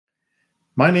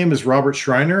My name is Robert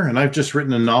Schreiner, and I've just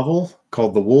written a novel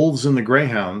called The Wolves and the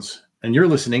Greyhounds, and you're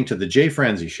listening to The Jay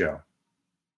Franzi Show.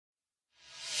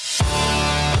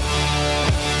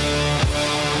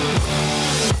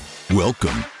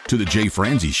 Welcome to The Jay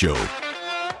Franzi Show,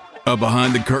 a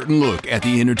behind-the-curtain look at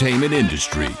the entertainment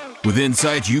industry with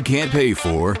insights you can't pay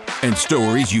for and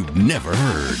stories you've never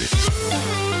heard.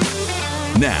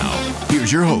 Now,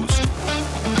 here's your host,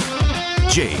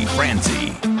 Jay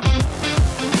Franzi.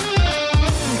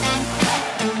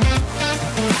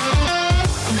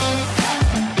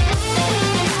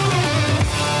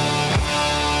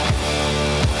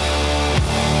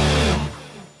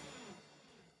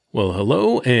 Well,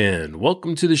 hello and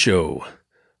welcome to the show.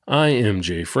 I am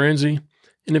Jay Franzi,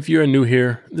 and if you are new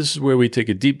here, this is where we take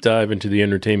a deep dive into the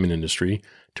entertainment industry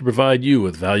to provide you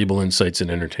with valuable insights and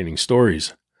entertaining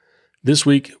stories. This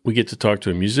week, we get to talk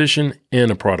to a musician and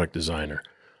a product designer.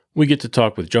 We get to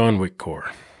talk with John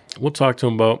Whitcore. We'll talk to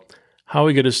him about how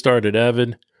he got his start at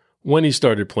AVID, when he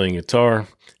started playing guitar,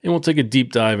 and we'll take a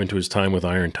deep dive into his time with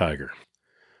Iron Tiger.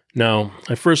 Now,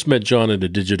 I first met John at a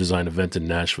DigiDesign event in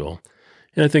Nashville,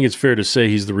 and I think it's fair to say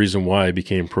he's the reason why I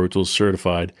became Pro Tools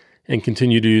certified and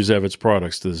continue to use AVID's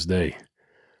products to this day.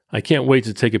 I can't wait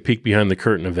to take a peek behind the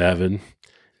curtain of AVID,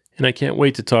 and I can't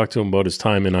wait to talk to him about his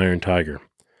time in Iron Tiger.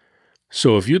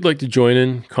 So if you'd like to join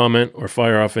in, comment, or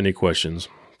fire off any questions,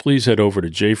 please head over to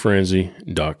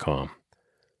jfranzi.com.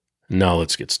 Now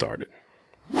let's get started.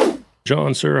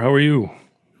 John, sir, how are you?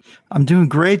 I'm doing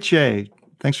great, Jay.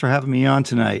 Thanks for having me on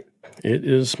tonight. It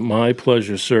is my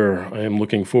pleasure, sir. I am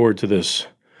looking forward to this.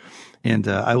 And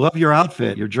I love your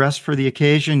outfit. You're dressed for the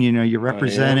occasion. You know, you're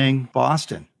representing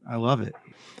Boston. I love it.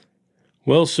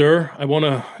 Well, sir, I want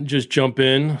to just jump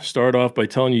in, start off by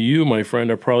telling you, my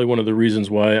friend, are probably one of the reasons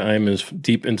why I'm as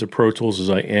deep into Pro Tools as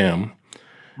I am.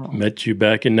 Oh. Met you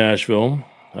back in Nashville.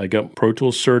 I got Pro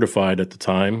Tools certified at the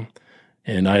time,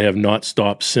 and I have not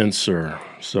stopped since, sir.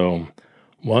 So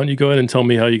why don't you go ahead and tell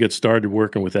me how you got started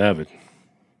working with AVID?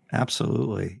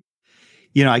 Absolutely.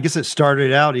 You know, I guess it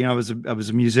started out, you know, I was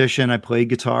a musician. I played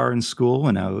guitar in school,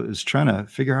 and I was trying to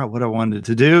figure out what I wanted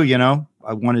to do. You know,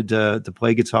 I wanted to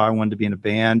play guitar. I wanted to be in a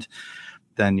band.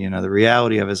 Then, you know, the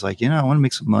reality of it is like, you know, I want to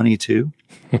make some money too.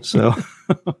 So,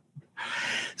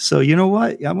 so you know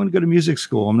what? I'm going to go to music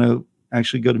school. I'm going to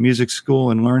actually go to music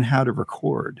school and learn how to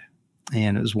record.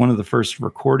 And it was one of the first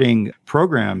recording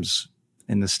programs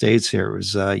in the States here. It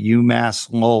was UMass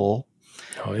Lowell.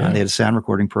 Oh, yeah. They had a sound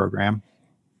recording program.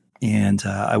 And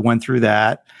I went through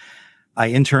that. I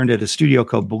interned at a studio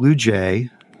called Blue Jay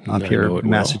up here in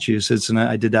Massachusetts. And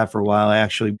I did that for a while. I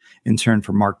actually interned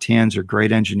for Mark Tanzer,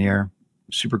 great engineer,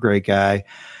 super great guy.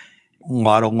 A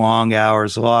lot of long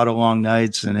hours, a lot of long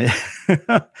nights. And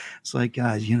it's like,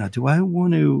 God, you know, do I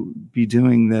want to be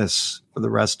doing this for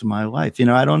the rest of my life? You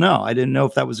know, I don't know. I didn't know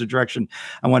if that was a direction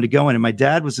I wanted to go in. And my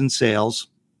dad was in sales.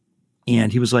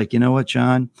 And he was like, you know what,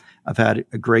 John? I've had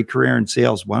a great career in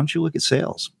sales. Why don't you look at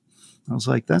sales? I was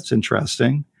like, that's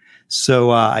interesting.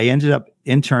 So I ended up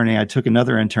interning. I took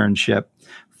another internship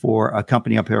for a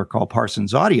company up here called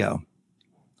Parsons Audio.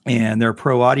 And they're a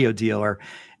pro audio dealer.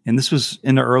 And this was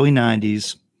in the early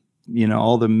 90s. You know,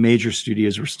 all the major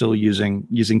studios were still using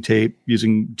tape,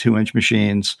 using 2-inch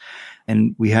machines.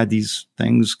 And we had these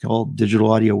things called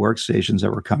digital audio workstations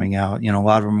that were coming out. You know, a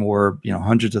lot of them were, you know,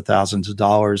 hundreds of thousands of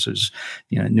dollars. There's,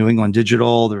 you know, New England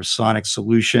Digital, there's Sonic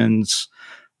Solutions.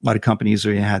 A lot of companies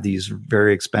where you had these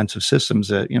very expensive systems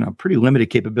that, you know, pretty limited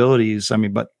capabilities. I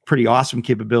mean, but pretty awesome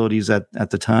capabilities at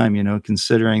the time, you know,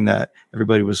 considering that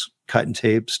everybody was cutting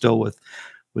tape still with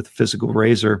physical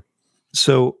razor.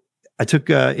 So I took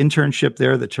an internship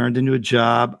there that turned into a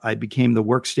job. I became the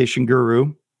workstation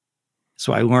guru.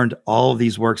 So I learned all of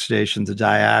these workstations, the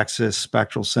Diaxis,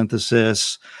 spectral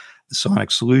synthesis, the Sonic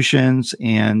Solutions,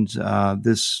 and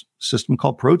this system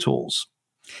called Pro Tools.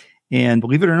 And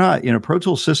believe it or not, you know, Pro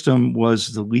Tools system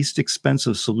was the least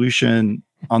expensive solution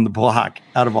on the block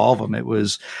out of all of them. It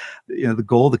was, you know, the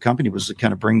goal of the company was to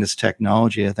kind of bring this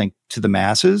technology, I think, to the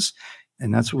masses.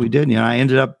 And that's what we did. You know, I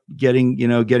ended up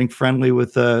getting friendly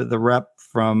with the rep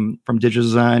from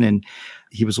DigiDesign, and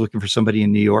he was looking for somebody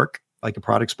in New York, like a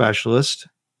product specialist.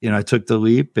 You know, I took the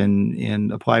leap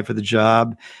and applied for the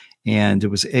job, and it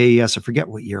was AES. I forget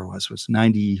what year it was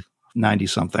 90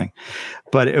 something,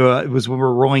 but it was when they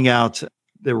were rolling out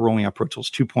Pro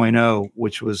Tools 2.0,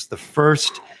 which was the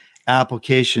first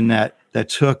application that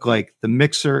took like the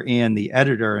mixer and the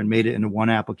editor and made it into one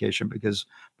application, because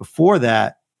before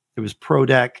that, it was Pro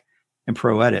Deck and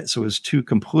Pro Edit. So it was two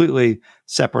completely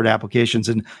separate applications.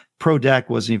 And Pro Deck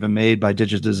wasn't even made by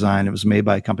DigiDesign. It was made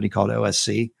by a company called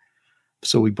OSC.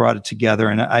 So we brought it together,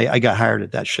 and I got hired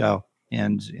at that show.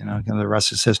 And, kind of the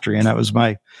rest is history. And that was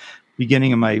my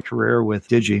beginning of my career with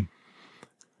Digi.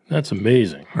 That's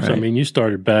amazing. Right. So, I mean, you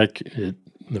started back at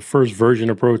the first version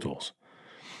of Pro Tools.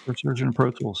 First version of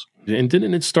Pro Tools. And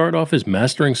didn't it start off as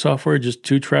mastering software, just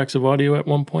 2 tracks of audio at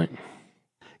one point?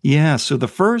 Yeah. So the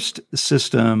first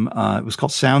system, it was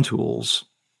called Sound Tools,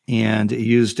 and it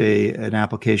used an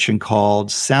application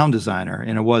called Sound Designer.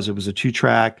 And it was a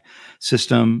 2-track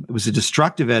system. It was a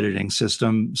destructive editing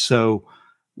system. So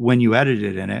when you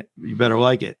edited in it, you better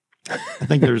like it. I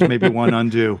think there's maybe one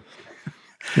undo.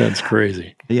 That's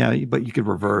crazy. Yeah, but you could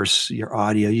reverse your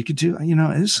audio. You could do,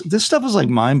 this stuff was like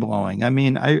mind blowing. I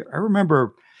mean, I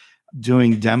remember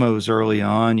doing demos early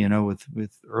on,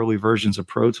 with early versions of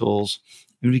Pro Tools.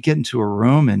 And we'd get into a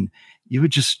room and you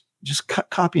would just cut,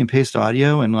 copy and paste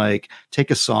audio and like take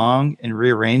a song and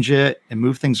rearrange it and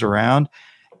move things around.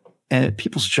 And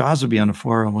people's jaws would be on the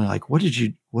floor. And we're like, what did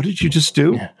you just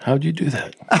do? Yeah, how'd you do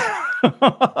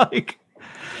that?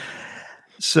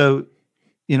 So,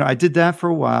 I did that for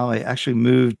a while. I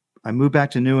moved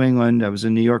back to New England. I was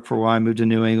in New York for a while. I moved to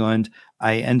New England.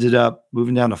 I ended up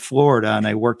moving down to Florida and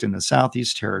I worked in the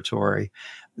Southeast territory.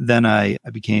 Then I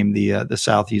became the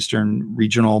Southeastern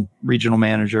regional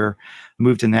manager,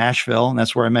 moved to Nashville, and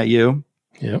that's where I met you.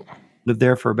 Yep. Lived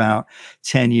there for about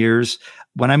 10 years.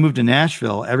 When I moved to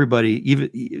Nashville, everybody, even,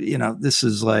 this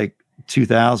is like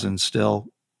 2000 still,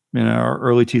 or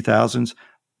early 2000s,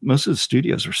 most of the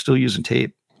studios were still using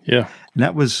tape. Yeah. And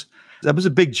that was a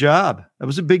big job. That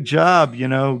was a big job,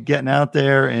 getting out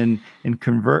there and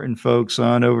converting folks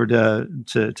on over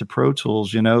to Pro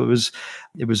Tools. It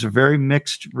was a very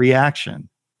mixed reaction.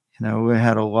 We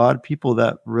had a lot of people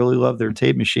that really loved their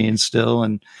tape machines still.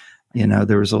 And,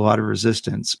 there was a lot of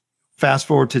resistance. Fast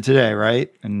forward to today, right?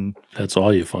 And that's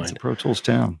all you find. It's a Pro Tools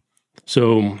town.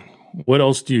 So what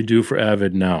else do you do for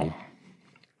AVID now?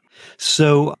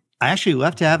 So I actually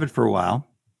left AVID for a while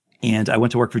and I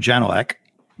went to work for Genelec.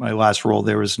 My last role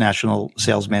there was national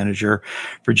sales manager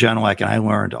for Genelec, and I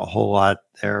learned a whole lot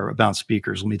there about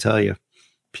speakers. Let me tell you,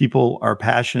 people are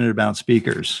passionate about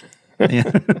speakers.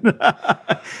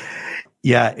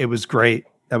 Yeah, it was great.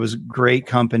 That was a great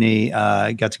company.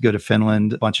 I got to go to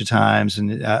Finland a bunch of times,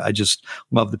 and I just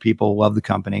love the people, love the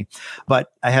company.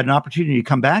 But I had an opportunity to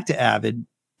come back to AVID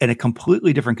in a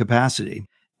completely different capacity.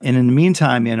 And in the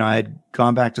meantime, I had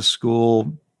gone back to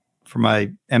school for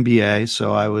my MBA,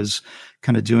 so I was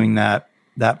kind of doing that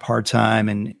part-time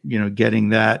and, getting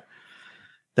that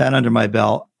under my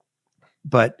belt.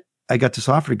 But I got this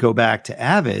offer to go back to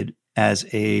AVID as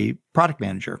a product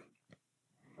manager.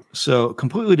 So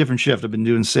completely different shift. I've been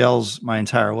doing sales my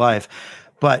entire life,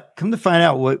 but come to find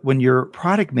out when you're a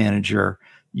product manager,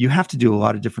 you have to do a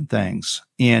lot of different things.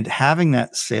 And having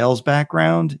that sales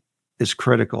background is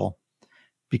critical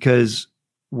because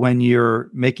when you're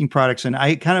making products, and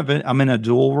I'm in a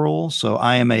dual role. So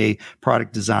I am a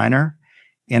product designer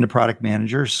and a product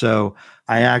manager. So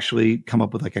I actually come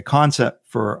up with like a concept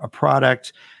for a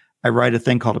product. I write a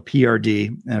thing called a PRD,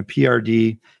 and a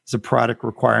PRD is a product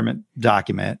requirement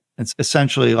document. It's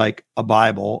essentially like a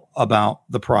Bible about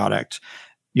the product.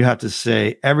 You have to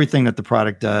say everything that the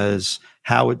product does,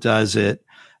 how it does it,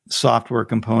 software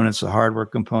components, the hardware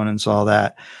components, all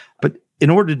that. But in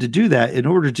order to do that, in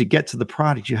order to get to the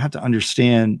product, you have to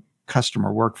understand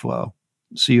customer workflow.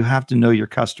 So you have to know your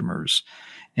customers.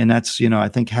 And that's, I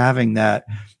think having that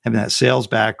sales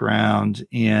background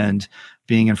and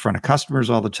being in front of customers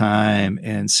all the time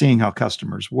and seeing how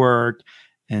customers work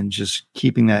and just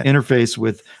keeping that interface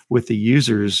with the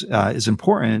users is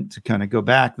important to kind of go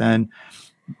back then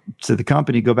to the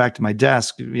company, go back to my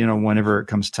desk, whenever it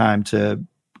comes time to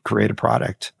create a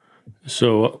product.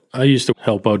 So I used to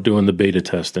help out doing the beta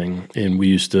testing, and we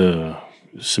used to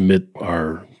submit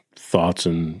our thoughts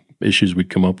and issues we'd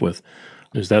come up with.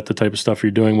 Is that the type of stuff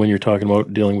you're doing when you're talking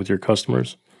about dealing with your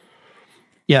customers?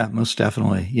 Yeah, most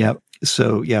definitely. Yeah.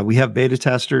 So yeah, we have beta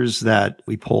testers that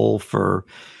we poll for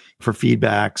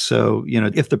feedback. So,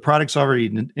 if the product's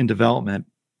already in development,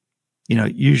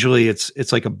 usually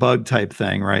it's like a bug type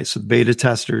thing, right? So the beta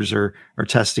testers are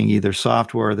testing either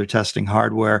software, they're testing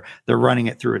hardware, they're running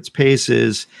it through its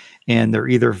paces, and they're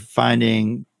either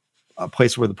finding a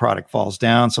place where the product falls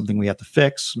down, something we have to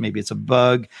fix. Maybe it's a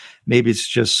bug. Maybe it's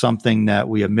just something that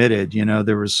we omitted.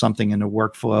 There was something in the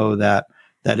workflow that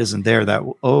isn't there that,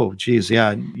 oh, geez,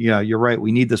 yeah, you're right.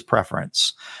 We need this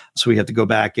preference. So we have to go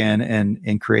back in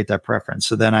and create that preference.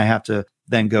 So then I have to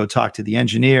then go talk to the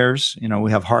engineers.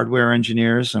 We have hardware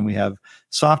engineers and we have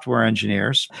software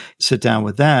engineers, sit down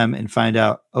with them and find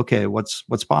out, okay, what's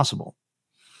possible?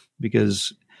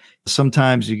 Because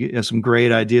sometimes you get some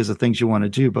great ideas of things you want to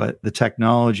do, but the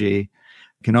technology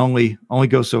can only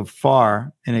go so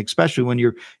far. And especially when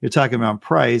you're talking about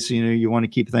price, you want to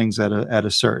keep things at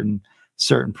a certain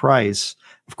price.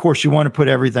 Of course, you want to put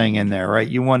everything in there, right?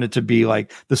 You want it to be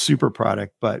like the super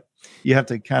product, but you have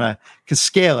to kind of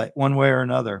scale it one way or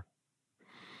another.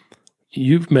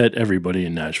 You've met everybody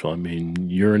in Nashville. I mean,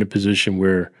 you're in a position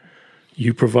where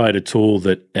you provide a tool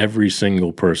that every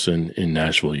single person in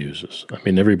Nashville uses. I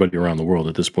mean, everybody around the world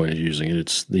at this point is using it.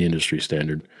 It's the industry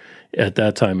standard. At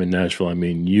that time in Nashville, I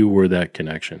mean, you were that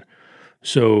connection.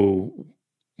 So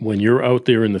when you're out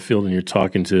there in the field and you're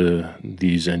talking to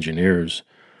these engineers,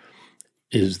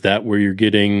 is that where you're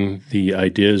getting the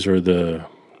ideas or the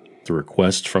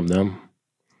requests from them?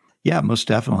 Yeah, most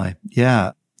definitely.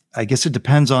 Yeah. I guess it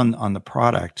depends on the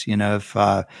product. If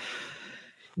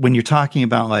when you're talking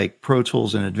about like Pro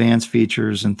Tools and advanced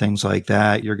features and things like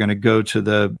that, you're going to go to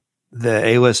the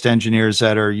A-list engineers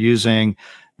that are using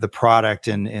the product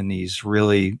in these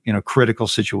really, critical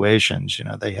situations.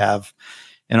 They have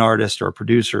an artist or a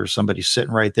producer, somebody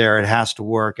sitting right there. It has to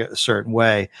work a certain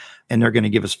way, and they're going to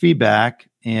give us feedback.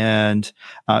 And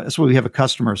that's why we have a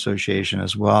customer association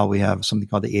as well. We have something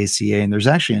called the ACA, and there's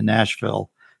actually a Nashville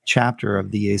chapter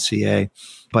of the ACA,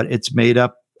 but it's made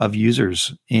up of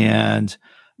users, and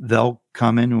they'll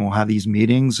come in and we'll have these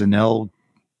meetings, and they'll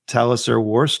tell us their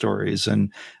war stories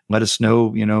and let us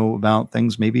know, about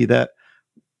things maybe that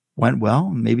went well,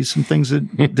 maybe some things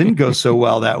that didn't go so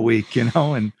well that week,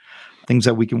 and things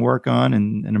that we can work on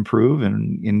and improve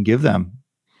and give them.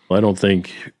 I don't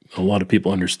think a lot of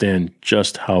people understand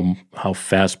just how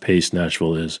fast-paced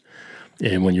Nashville is.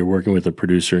 And when you're working with a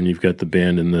producer and you've got the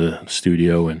band in the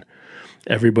studio and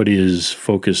everybody is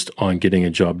focused on getting a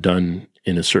job done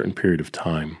in a certain period of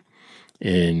time.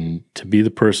 And to be the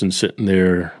person sitting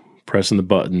there pressing the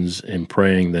buttons and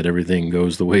praying that everything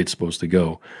goes the way it's supposed to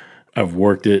go. I've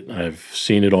worked it. I've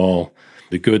seen it all,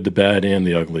 the good, the bad, and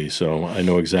the ugly. So I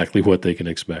know exactly what they can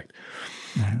expect.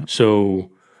 Mm-hmm.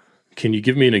 So can you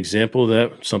give me an example of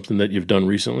that, something that you've done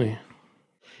recently?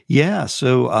 Yeah.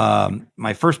 So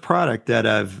my first product that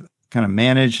I've kind of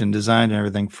managed and designed and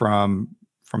everything from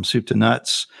soup to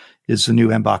nuts is the new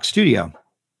MBox Studio.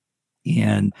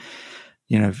 And,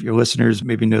 if your listeners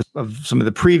maybe know of some of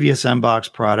the previous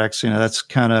MBox products, that's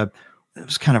it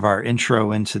was kind of our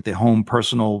intro into the home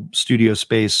personal studio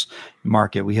space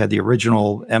market. We had the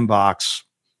original MBox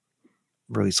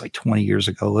released like 20 years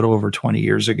ago, a little over 20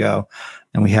 years ago.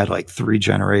 And we had like 3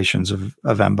 generations of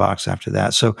MBox after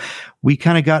that. So we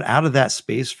kind of got out of that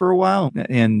space for a while.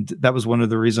 And that was one of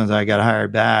the reasons I got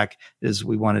hired back, is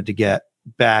we wanted to get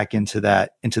back into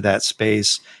that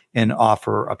space and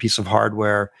offer a piece of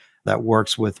hardware that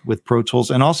works with Pro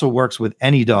Tools and also works with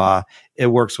any DAW. It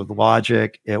works with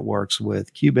Logic. It works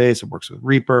with Cubase. It works with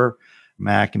Reaper,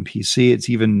 Mac, and PC. It's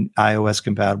even iOS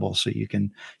compatible, so you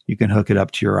can hook it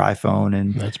up to your iPhone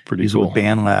and that's pretty use cool. it with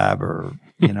BandLab, or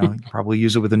you can probably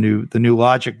use it with the new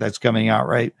Logic that's coming out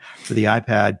right for the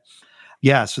iPad.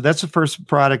 Yeah, so that's the first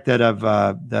product that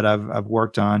I've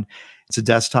worked on. It's a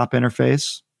desktop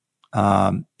interface.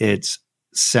 It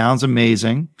sounds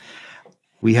amazing.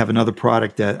 We have another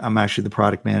product that I'm actually the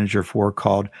product manager for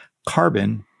called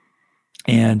Carbon.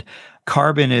 And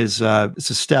Carbon is it's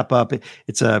a step up.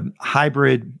 It's a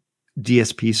hybrid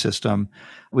DSP system.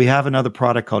 We have another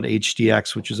product called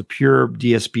HDX, which is a pure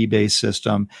DSP-based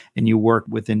system, and you work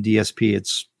within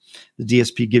DSP. The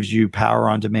DSP gives you power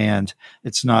on demand.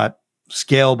 It's not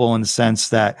scalable in the sense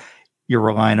that you're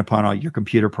relying upon all your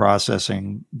computer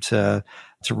processing to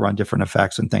run different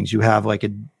effects and things. You have like a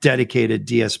dedicated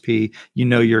DSP.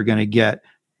 You're going to get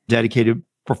dedicated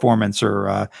performance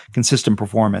or consistent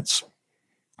performance.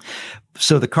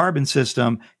 So the Carbon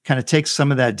system kind of takes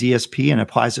some of that DSP and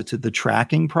applies it to the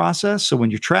tracking process. So when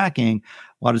you're tracking,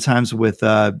 a lot of times with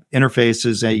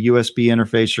interfaces, a USB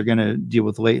interface, you're going to deal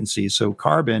with latency. So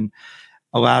Carbon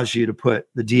allows you to put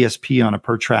the DSP on a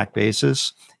per track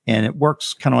basis, and it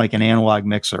works kind of like an analog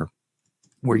mixer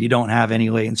where you don't have any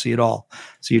latency at all.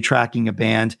 So you're tracking a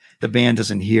band. The band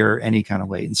doesn't hear any kind of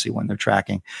latency when they're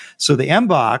tracking. So the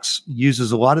MBox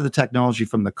uses a lot of the technology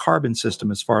from the Carbon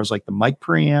system as far as like the mic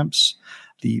preamps,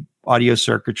 the audio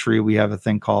circuitry. We have a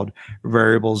thing called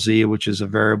variable Z, which is a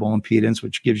variable impedance,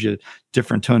 which gives you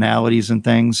different tonalities and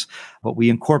things. But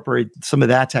we incorporate some of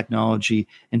that technology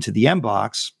into the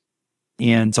MBox.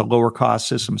 And it's a lower cost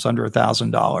system. It's under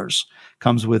 $1,000.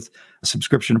 Comes with a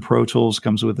subscription to Pro Tools,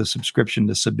 comes with a subscription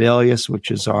to Sibelius,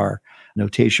 which is our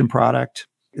notation product.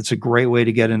 It's a great way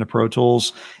to get into Pro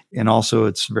Tools. And also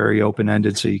it's very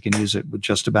open-ended, so you can use it with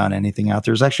just about anything out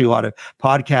there. There's actually a lot of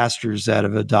podcasters that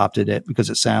have adopted it because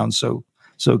it sounds so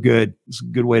good. It's a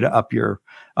good way to up your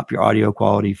audio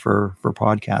quality for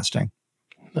podcasting.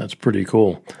 That's pretty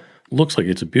cool. Looks like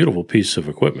it's a beautiful piece of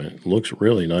equipment. It looks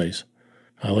really nice.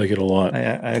 I like it a lot.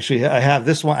 I have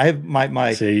this one. I have my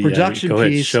production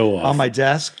piece show off on my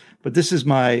desk, but this is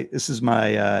my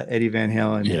Eddie Van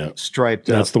Halen striped.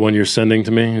 That's the one you're sending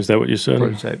to me. Is that what you said?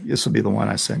 Prototype. This will be the one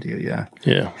I send you. Yeah.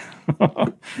 Yeah.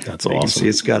 That's awesome. You can see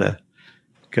it's got a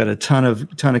ton of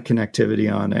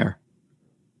connectivity on there.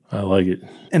 I like it.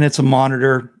 And it's a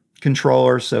monitor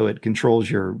controller, so it controls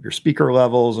your speaker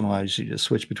levels and allows you to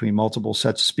switch between multiple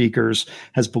sets of speakers.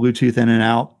 Has Bluetooth in and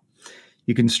out.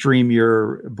 You can stream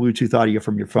your Bluetooth audio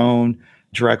from your phone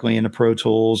directly into Pro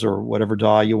Tools or whatever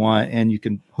DAW you want, and you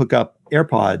can hook up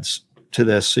AirPods to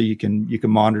this, so you can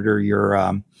monitor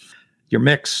your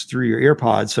mix through your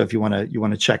AirPods. So if you want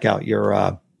to check out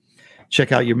your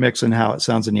mix and how it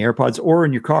sounds in the AirPods or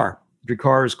in your car. If your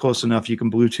car is close enough, you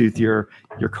can Bluetooth your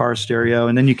car stereo,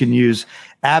 and then you can use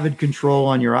AVID control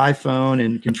on your iPhone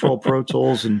and control Pro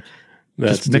Tools and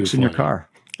just mix in your car.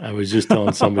 I was just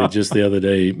telling somebody just the other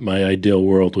day, my ideal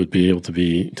world would be able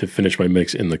to finish my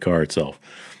mix in the car itself.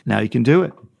 Now you can do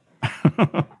it.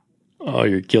 Oh,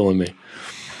 you're killing me.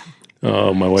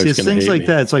 Oh, my wife's going to hate things like me.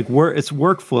 that. It's like it's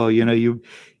workflow. You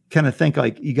kind of think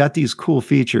like you got these cool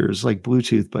features like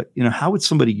Bluetooth, but how would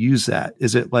somebody use that?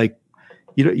 Is it like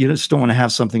you just don't want to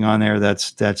have something on there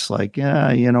that's like,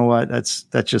 yeah, you know what? That's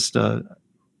just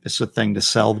it's a thing to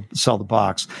sell the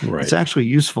box. Right. It's actually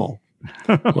useful.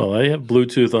 Well, I have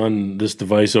Bluetooth on this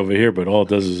device over here, but all it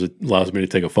does is it allows me to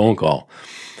take a phone call.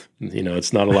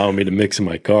 It's not allowing me to mix in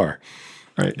my car.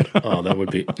 Right. Oh, that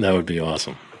would be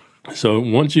awesome. So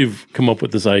once you've come up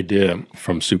with this idea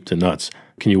from soup to nuts,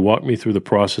 can you walk me through the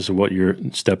process of what your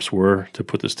steps were to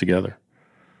put this together?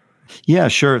 Yeah,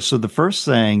 sure. So the first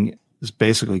thing is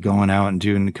basically going out and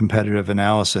doing the competitive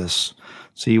analysis.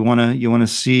 So you want to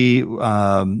see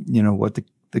what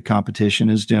the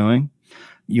competition is doing.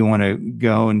 You want to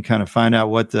go and kind of find out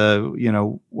what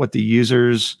the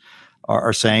users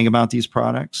are saying about these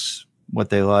products, what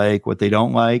they like, what they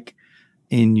don't like.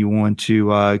 And you want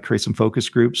to create some focus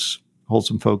groups, hold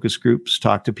some focus groups,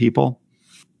 talk to people.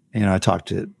 I talk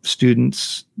to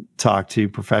students, talk to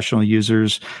professional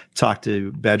users, talk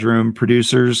to bedroom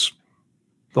producers,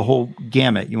 the whole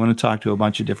gamut. You want to talk to a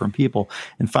bunch of different people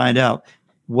and find out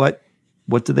what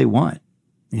do they want?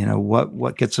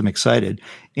 What gets them excited?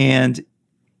 And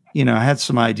I had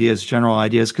some ideas, general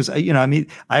ideas, because I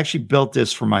actually built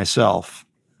this for myself.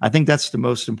 I think that's the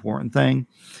most important thing.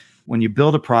 When you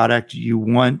build a product, you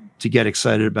want to get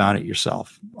excited about it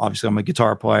yourself. Obviously, I'm a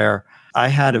guitar player. I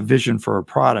had a vision for a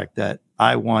product that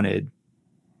I wanted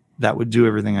that would do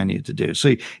everything I needed to do. So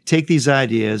you take these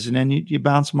ideas and then you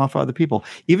bounce them off other people,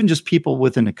 even just people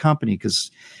within the company. Because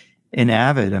in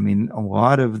AVID, a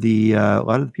lot of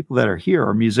the people that are here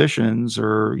are musicians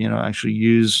or actually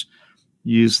use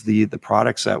the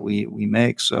products that we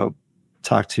make. So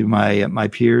talk to my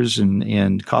peers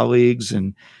and colleagues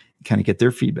and kind of get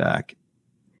their feedback.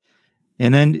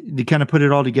 And then you kind of put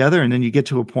it all together, and then you get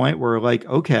to a point where like,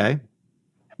 okay,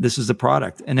 this is the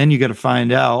product. And then you got to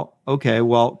find out, okay,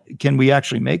 well, can we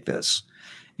actually make this?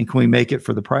 And can we make it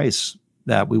for the price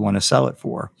that we want to sell it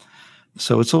for?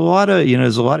 So it's a lot of,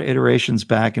 there's a lot of iterations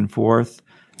back and forth.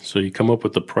 So you come up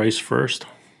with the price first?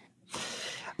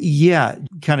 Yeah,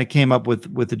 kind of came up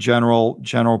with the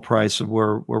general price of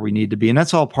where we need to be. And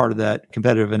that's all part of that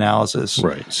competitive analysis.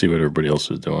 Right. See what everybody else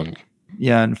is doing.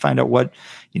 Yeah, and find out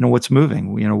what's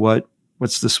moving,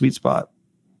 what's the sweet spot.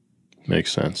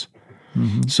 Makes sense.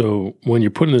 Mm-hmm. So when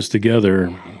you're putting this together,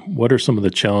 what are some of the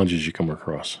challenges you come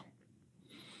across?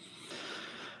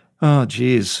 Oh,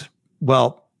 geez.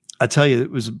 Well, I tell you,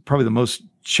 it was probably the most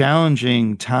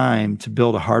challenging time to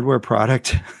build a hardware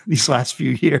product these last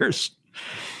few years.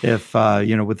 If,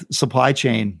 with supply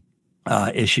chain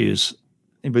issues,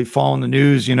 anybody following the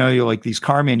news, you're like these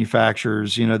car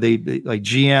manufacturers, they like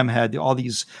GM had all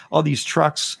these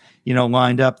trucks,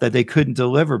 lined up that they couldn't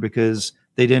deliver because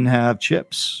they didn't have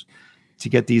chips to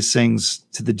get these things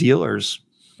to the dealers.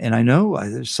 And I know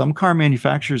there's some car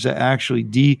manufacturers that actually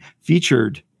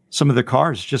de-featured some of their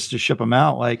cars just to ship them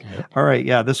out. Like, all right,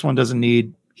 yeah, this one doesn't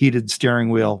need heated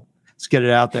steering wheel. Let's get it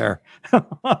out there.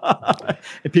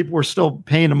 And people were still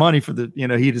paying the money for the,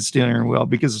 heated steering wheel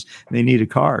because they needed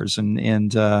cars. And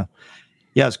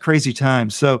it's crazy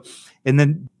times. So, and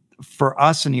then for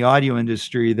us in the audio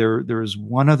industry, there was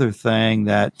one other thing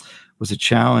that was a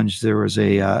challenge. There was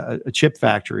a chip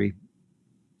factory,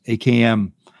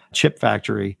 AKM chip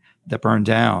factory that burned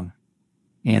down.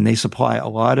 And they supply a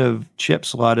lot of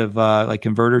chips, a lot of like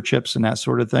converter chips and that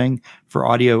sort of thing for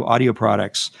audio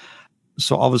products.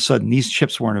 So all of a sudden, these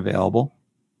chips weren't available.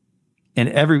 And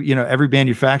every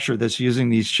manufacturer that's using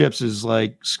these chips is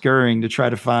like scurrying to try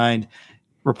to find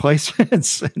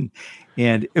replacements.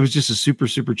 And it was just a super,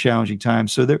 super challenging time.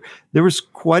 So there was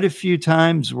quite a few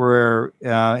times where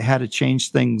I had to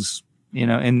change things,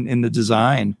 in the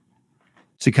design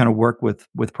to kind of work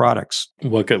with products.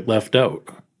 What got left out?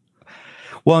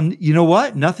 Well, you know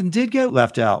what? Nothing did get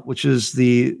left out, which is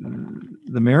the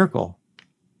miracle.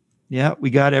 Yeah, we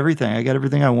got everything. I got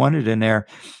everything I wanted in there.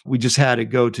 We just had to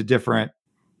go to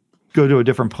a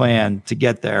different plan to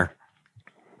get there.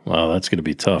 Wow, that's going to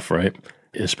be tough, right?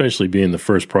 Especially being the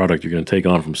first product you're going to take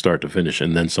on from start to finish,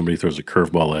 and then somebody throws a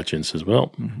curveball at you and says,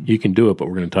 well, you can do it, but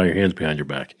we're going to tie your hands behind your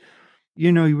back.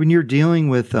 When you're dealing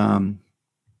with a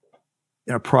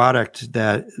product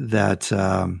that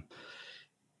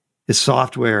is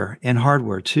software and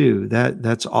hardware too,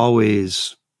 that's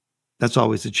always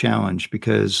a challenge,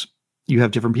 because you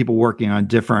have different people working on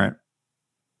different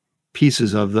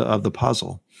pieces of the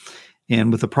puzzle.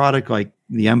 And with a product like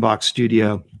the MBox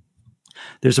Studio,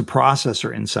 there's a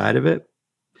processor inside of it.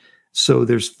 So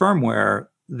there's firmware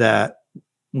that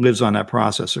lives on that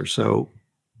processor. So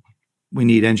we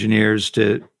need engineers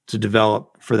to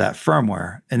develop for that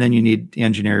firmware. And then you need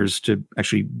engineers to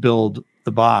actually build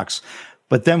the box.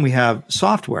 But then we have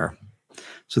software.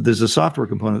 So there's a software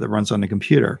component that runs on the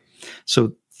computer.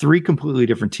 So 3 completely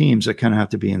different teams that kind of have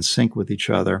to be in sync with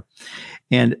each other.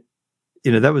 And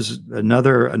that was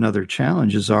another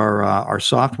challenge, is our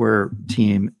software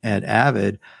team at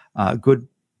AVID. A good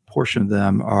portion of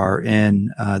them are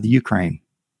in the Ukraine.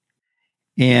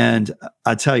 And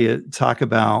I tell you, talk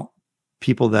about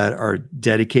people that are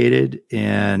dedicated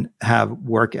and have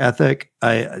work ethic.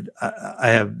 I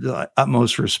have the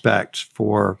utmost respect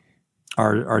for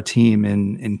our team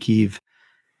in Kyiv.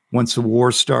 Once the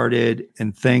war started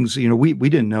and things, we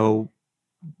didn't know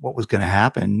what was going to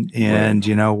happen, and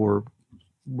right.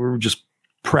 We're just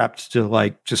prepped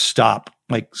to just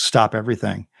stop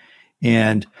everything.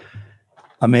 And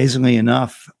amazingly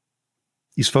enough,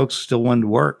 these folks still wanted to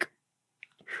work.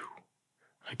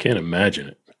 I can't imagine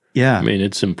it. Yeah. I mean,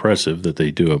 it's impressive that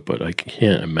they do it, but I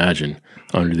can't imagine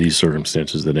under these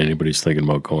circumstances that anybody's thinking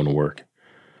about going to work.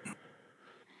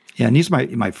 Yeah. And these are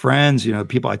my friends,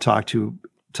 people I talk to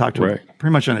right.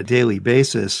 pretty much on a daily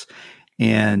basis,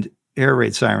 and air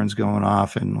raid sirens going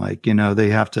off, and they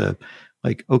have to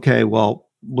okay, well,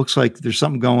 looks like there's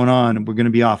something going on and we're going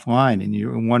to be offline, and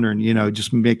you're wondering,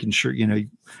 just making sure, you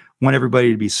want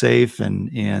everybody to be safe,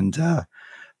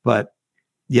 but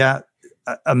yeah,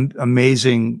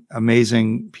 amazing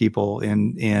people.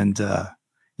 And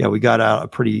yeah, we got out a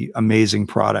pretty amazing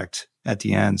product at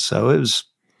the end. So it was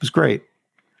great.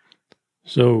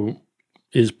 So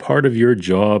is part of your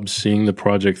job seeing the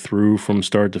project through from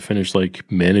start to finish, like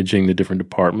managing the different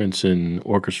departments and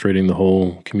orchestrating the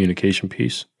whole communication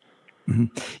piece? Mm-hmm.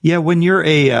 Yeah, when you're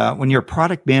a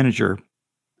product manager,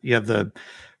 you have the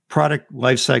product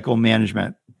lifecycle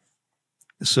management.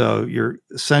 So you're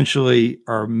essentially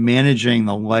are managing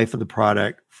the life of the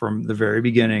product from the very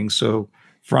beginning. So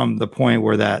from the point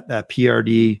where that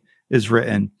PRD is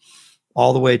written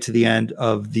all the way to the end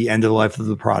of the life of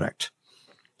the product.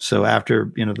 So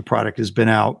after, the product has been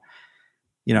out,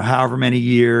 however many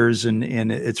years and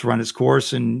it's run its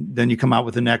course, and then you come out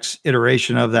with the next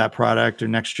iteration of that product or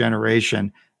next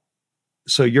generation.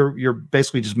 So you're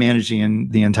basically just managing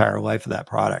the entire life of that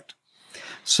product.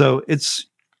 So it's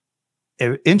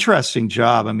an interesting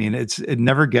job. I mean, it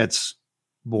never gets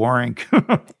boring.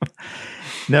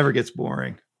 Never gets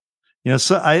boring.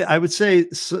 So I would say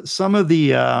some of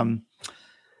the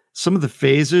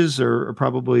phases are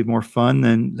probably more fun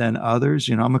than others.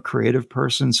 I'm a creative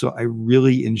person, so I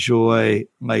really enjoy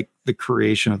the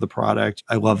creation of the product.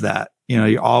 I love that.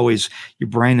 Your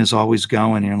brain is always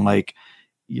going, and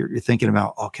you're thinking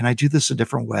about, oh, can I do this a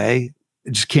different way? I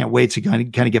just can't wait to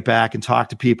kind of get back and talk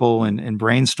to people and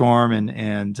brainstorm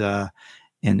and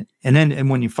then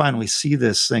when you finally see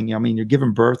this thing, you're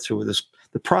giving birth to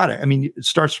the product. I mean, it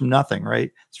starts from nothing,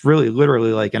 right? It's really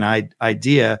literally like an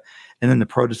idea. And then the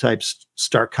prototypes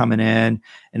start coming in,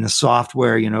 and the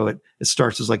software, it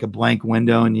starts as like a blank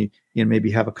window, and you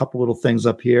maybe have a couple little things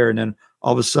up here, and then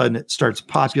all of a sudden it starts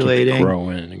populating,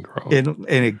 growing and growing,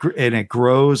 and it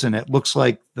grows, and it looks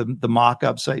like the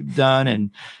mock-ups I've done, and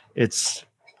it's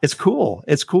cool.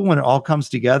 It's cool when it all comes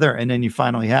together, and then you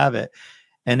finally have it,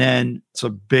 and then it's a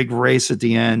big race at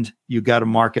the end. You got a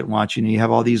market launch, you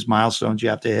have all these milestones you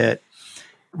have to hit.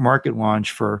 Market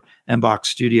launch for MBox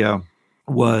Studio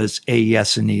was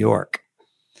AES in New York.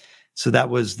 So that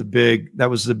was the big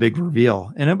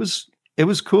reveal. And it was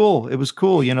cool. It was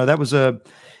cool. It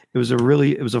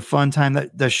was a fun time.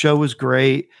 That show was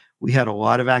great. We had a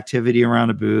lot of activity around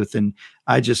the booth, and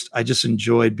I just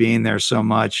enjoyed being there so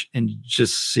much and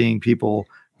just seeing people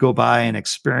go by and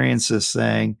experience this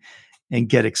thing and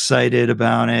get excited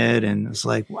about it. And it's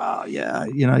like, wow, yeah,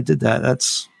 I did that.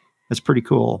 That's pretty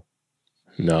cool.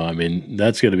 No, I mean,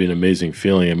 that's got to be an amazing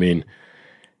feeling. I mean,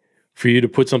 for you to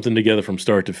put something together from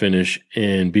start to finish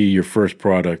and be your first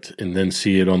product and then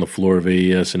see it on the floor of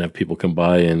AES and have people come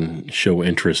by and show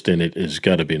interest in it has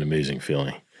got to be an amazing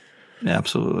feeling.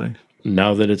 Absolutely.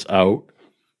 Now that it's out,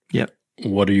 yep.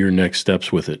 What are your next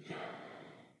steps with it?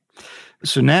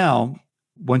 So now,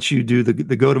 once you do the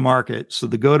go-to-market, so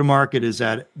the go-to-market is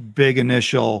that big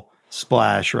initial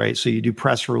splash, right? So you do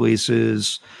press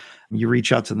releases, you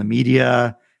reach out to the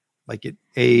media, like at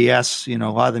AES, a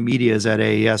lot of the media is at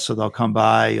AES, so they'll come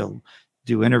by, you'll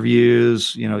do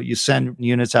interviews, you send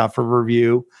units out for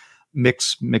review.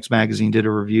 Mix Magazine did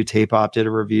a review, Tape Op did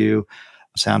a review,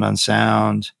 Sound on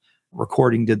Sound,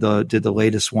 Recording did the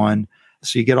latest one.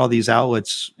 So you get all these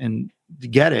outlets and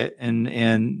get it,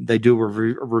 and they do a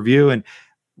review. And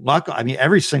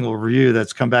every single review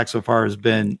that's come back so far has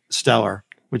been stellar,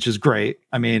 which is great.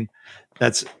 I mean,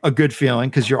 that's a good feeling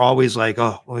because you're always like,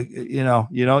 oh, well, you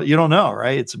don't know,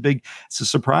 right? It's a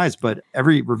surprise, but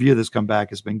every review that's come back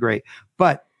has been great.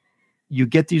 But you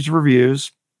get these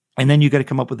reviews, and then you got to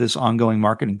come up with this ongoing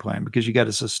marketing plan because you got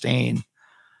to sustain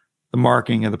the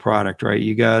marketing of the product, right?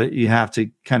 You have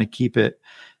to kind of keep it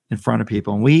in front of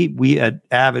people. And we at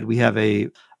AVID, we have a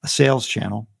sales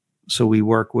channel. So we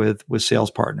work with sales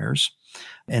partners,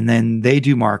 and then they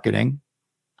do marketing.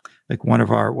 Like one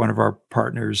of our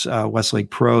partners, Westlake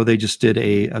Pro, they just did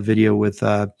a video with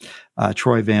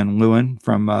Troy Van Leeuwen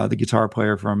from the guitar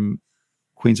player from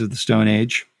Queens of the Stone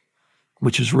Age,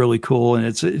 which is really cool. And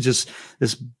it's just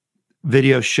this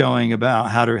video showing about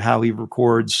how he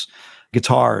records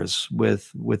guitars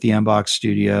with the MBox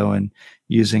Studio and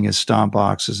using his stomp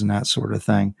boxes and that sort of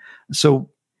thing. So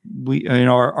we,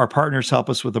 our partners help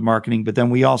us with the marketing, but then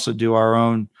we also do our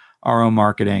own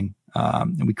marketing.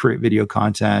 And we create video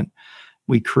content.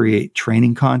 We create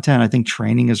training content. I think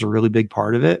training is a really big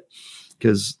part of it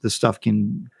because this stuff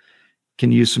can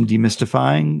use some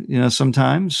demystifying,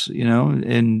 sometimes,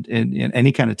 in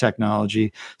any kind of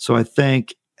technology. So I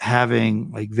think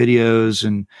having like videos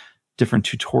and different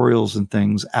tutorials and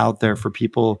things out there for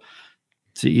people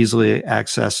to easily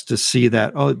access to see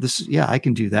that, oh, I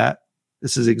can do that.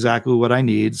 This is exactly what I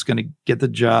need. It's going to get the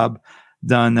job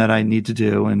done that I need to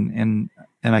do. And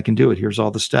I can do it. Here's all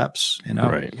the steps,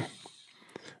 Right.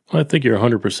 Well, I think you're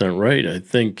 100% right. I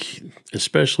think,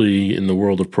 especially in the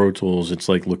world of Pro Tools, it's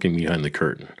like looking behind the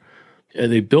curtain.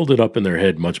 And they build it up in their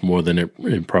head much more than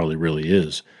it probably really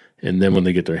is. And then when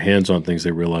they get their hands on things,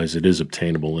 they realize it is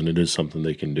obtainable and it is something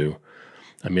they can do.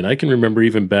 I mean, I can remember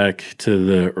even back to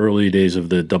the early days of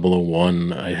the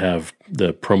 001, I have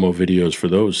the promo videos for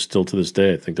those still to this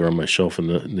day. I think they're on my shelf in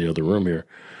the other room here.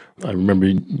 I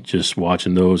remember just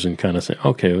watching those and kind of saying,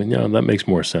 okay, well, that makes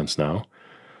more sense now.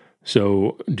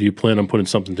 So do you plan on putting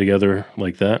something together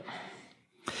like that?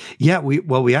 Yeah,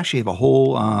 we actually have a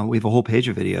whole page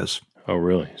of videos. Oh,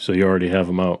 really? So you already have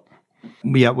them out?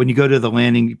 Yeah, when you go to the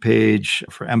landing page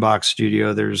for MBox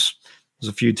Studio, there's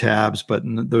a few tabs, but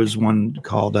there's one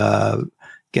called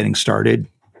Getting Started.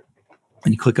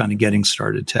 And you click on the Getting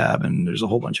Started tab, and there's a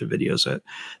whole bunch of videos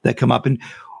that come up. And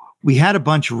we had a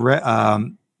bunch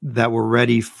that were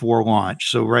ready for launch.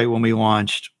 So right when we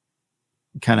launched,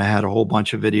 kind of had a whole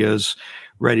bunch of videos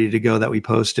ready to go that we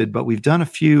posted, but we've done a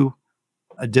few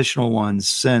additional ones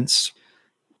since,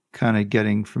 kind of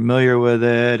getting familiar with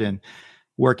it and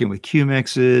working with Q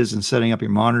mixes and setting up your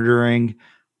monitoring.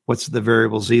 What's the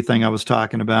variable Z thing I was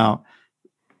talking about?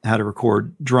 How to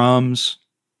record drums,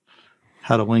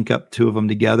 how to link up two of them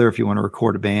together if you want to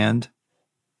record a band.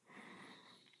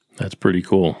 That's pretty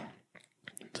cool.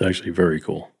 It's actually very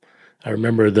cool. I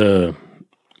remember the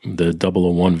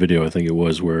 001 video, I think it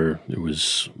was, where it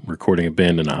was recording a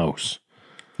band in a house.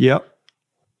 Yep.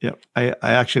 I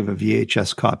actually have a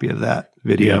VHS copy of that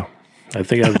video. Yeah. I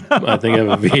think I have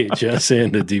a VHS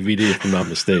and a DVD, if I'm not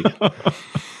mistaken.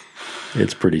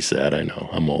 It's pretty sad. I know.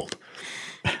 I'm old.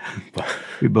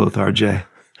 We both are, Jay.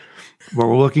 But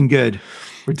we're looking good.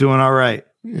 We're doing all right.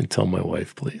 And tell my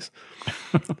wife, please.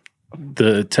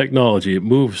 The technology, it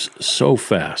moves so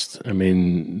fast. I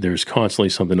mean, there's constantly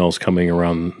something else coming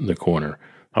around the corner.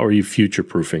 How are you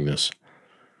future-proofing this?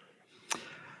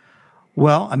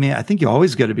 Well, I mean, I think you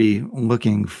always got to be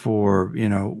looking for,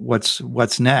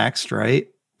 what's next, right?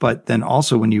 But then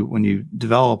also when you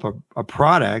develop a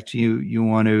product, you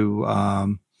want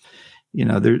to,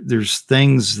 there's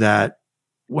things that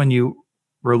when you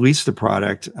release the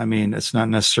product, I mean, it's not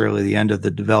necessarily the end of the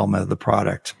development of the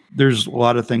product. There's a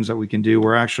lot of things that we can do.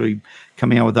 We're actually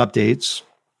coming out with updates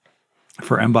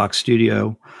for Mbox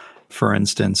Studio, for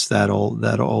instance, that'll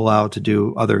allow it to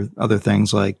do other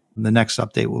things. Like the next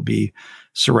update will be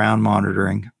surround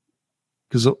monitoring,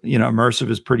 because immersive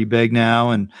is pretty big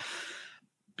now, and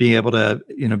being able to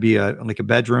be like a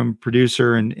bedroom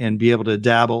producer and be able to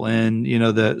dabble in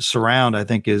the surround, I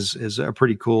think is a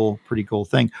pretty cool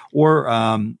thing.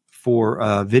 Or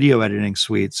for video editing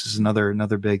suites is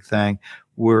another big thing.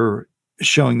 We're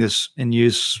showing this in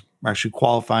use. We're actually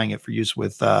qualifying it for use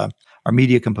with our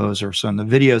Media Composer. So on the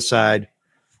video side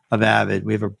of AVID,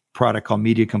 we have a product called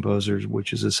Media Composer,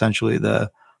 which is essentially the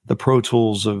Pro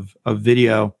Tools of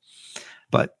video,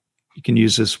 but you can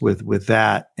use this with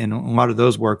that. And a lot of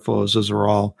those workflows, those are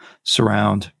all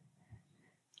surround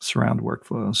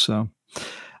workflows. So,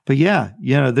 but yeah,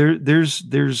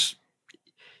 there's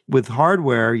with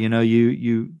hardware,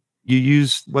 you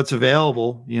use what's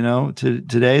available, to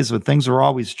today's, but things are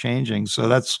always changing. So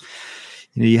that's,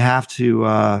 you have to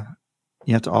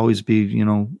always be,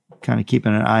 kind of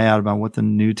keeping an eye out about what the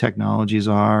new technologies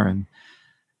are. And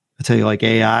I tell you, like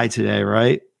AI today,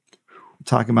 right?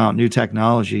 Talking about new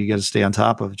technology, you got to stay on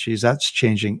top of it. Geez, that's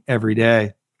changing every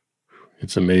day.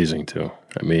 It's amazing too.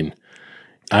 I mean,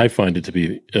 I find it to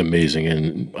be amazing,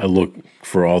 and I look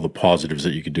for all the positives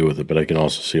that you could do with it, but I can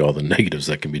also see all the negatives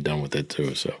that can be done with it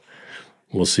too. So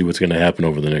we'll see what's going to happen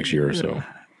over the next year or so.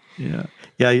 Yeah.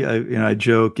 I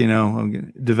joke, I'm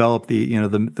going to develop the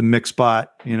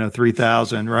MixBot,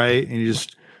 3000, right? And you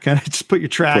just kind of just put your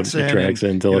tracks in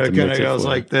until it kind of goes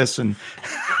like this, and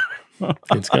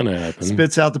it's going to happen.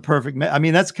 Spits out the perfect. I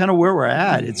mean, that's kind of where we're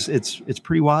at. It's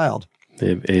pretty wild. They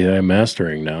have AI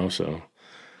mastering now, so.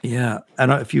 Yeah, I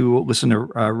don't know if you listen to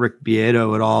Rick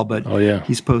Beato at all, but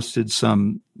he's posted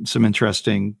some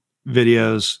interesting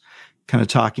videos, kind of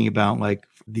talking about like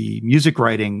the music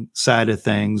writing side of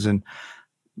things and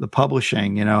the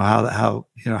publishing. How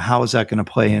is that going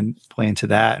to play into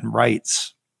that and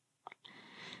rights.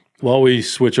 While we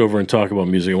switch over and talk about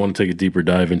music, I want to take a deeper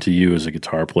dive into you as a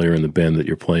guitar player in the band that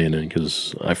you're playing in,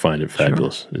 because I find it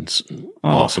fabulous. Sure. It's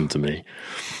awesome to me.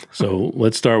 So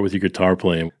let's start with your guitar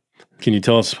playing. Can you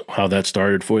tell us how that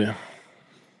started for you?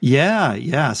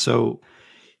 Yeah. So,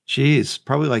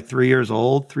 probably like 4 years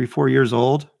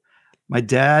old. My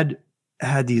dad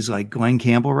had these like Glenn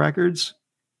Campbell records,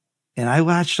 and I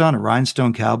latched on to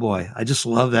Rhinestone Cowboy. I just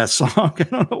love that song. I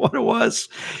don't know what it was,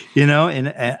 and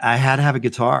I had to have a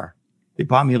guitar. They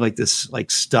bought me like this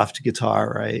like stuffed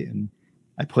guitar, right? And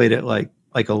I played it like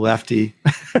a lefty.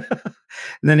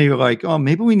 And then they were like, oh,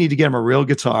 maybe we need to get him a real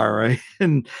guitar, right?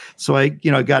 And so I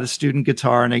got a student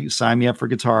guitar, and they signed me up for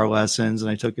guitar lessons,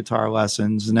 and I took guitar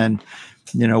lessons, and then,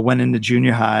 went into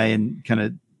junior high, and kind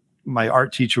of my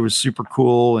art teacher was super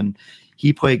cool, and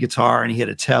he played guitar, and he had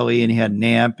a telly, and he had an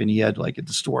amp, and he had like a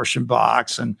distortion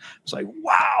box, and I was like,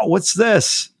 wow, what's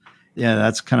this? Yeah,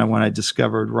 that's kind of when I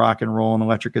discovered rock and roll and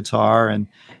electric guitar, and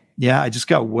I just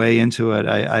got way into it.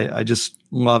 I just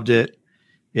loved it.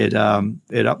 It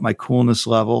upped my coolness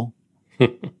level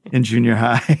in junior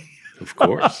high. Of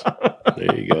course.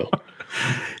 There you go.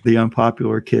 The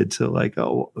unpopular kid to like,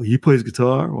 oh, he plays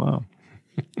guitar? Wow.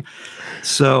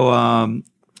 So,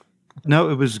 no,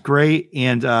 it was great.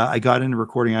 And I got into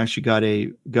recording. I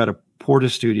actually got a Porta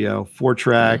Studio,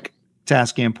 4-track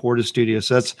Tascam Porta Studio.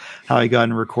 So that's how I got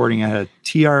into recording. I had a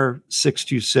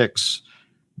TR-626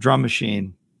 drum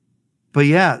machine.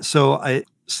 But so I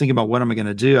was thinking about what am I going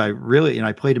to do. I really,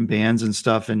 I played in bands and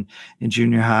stuff in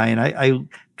junior high, and I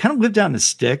kind of lived out in the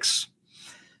sticks.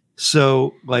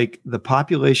 So like the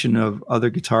population of other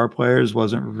guitar players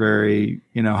wasn't very,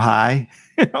 high.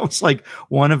 I was like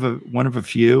one of a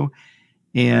few.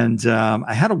 And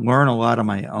I had to learn a lot on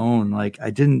my own. Like I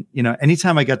didn't,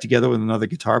 anytime I got together with another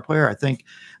guitar player, I think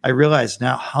I realized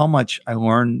now how much I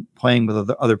learned playing with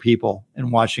other people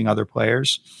and watching other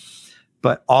players.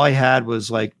 But all I had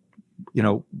was like,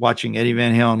 watching Eddie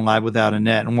Van Halen live without a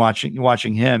net and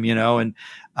watching him, and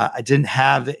I didn't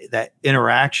have that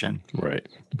interaction. Right.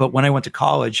 But when I went to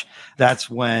college, that's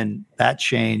when that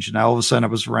changed. And all of a sudden I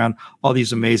was around all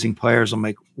these amazing players. I'm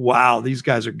like, wow, these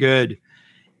guys are good.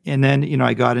 And then,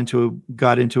 I got into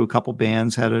a couple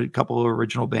bands, had a couple of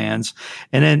original bands.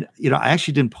 And then, I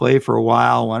actually didn't play for a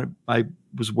while when I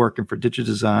was working for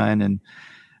DigiDesign and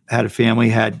had a family,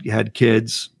 had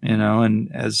kids,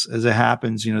 and as it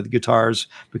happens, the guitars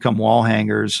become wall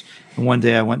hangers. And one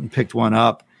day I went and picked one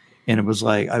up, and it was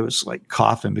like, I was like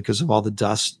coughing because of all the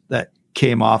dust that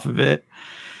came off of it.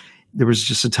 there was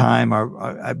just a time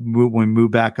when we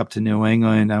moved back up to New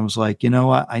England, I was like, you know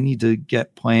what, I need to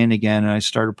get playing again. And I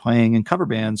started playing in cover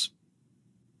bands,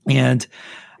 and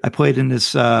I played in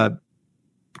this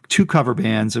 2 cover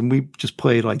bands, and we just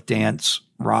played like dance,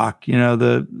 rock,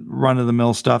 the run of the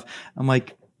mill stuff. I'm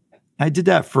like, I did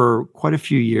that for quite a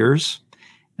few years.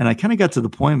 And I kind of got to the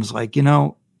point, I was like,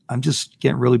 I'm just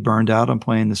getting really burned out on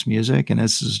playing this music. And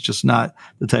this is just not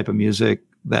the type of music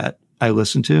that I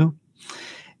listen to.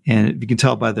 And you can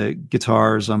tell by the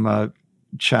guitars, I'm a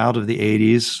child of the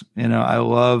 80s. I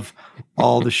love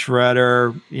all the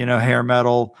shredder, hair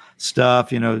metal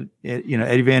stuff, Eddie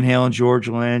Van Halen, George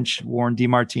Lynch, Warren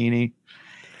DeMartini.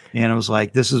 And I was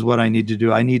like, this is what I need to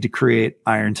do. I need to create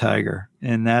Iron Tiger.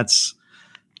 And that's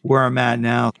where I'm at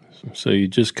now. So you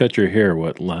just cut your hair,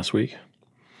 last week?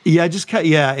 Yeah, I just cut.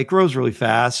 Yeah, it grows really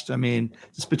fast. I mean,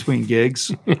 just between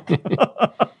gigs.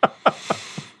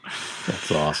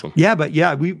 That's awesome. Yeah, but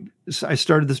yeah, I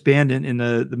started this band in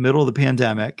the middle of the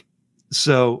pandemic.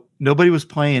 So nobody was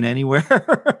playing anywhere,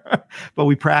 but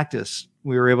we practiced.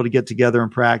 We were able to get together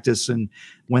and practice, and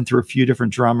went through a few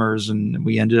different drummers, and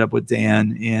we ended up with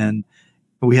Dan, and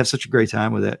we have such a great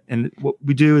time with it. And what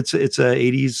we do, it's a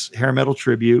 80s hair metal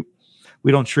tribute.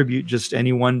 We don't tribute just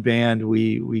any one band.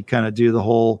 We kind of do the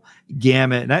whole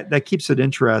gamut, and that keeps it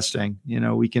interesting.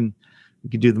 We can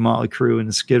do the Motley Crue and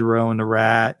the Skid Row and the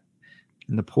Rat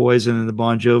and the Poison and the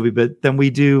Bon Jovi, but then we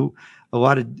do a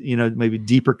lot of, maybe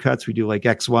deeper cuts. We do like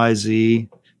XYZ,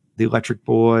 the Electric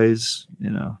Boys,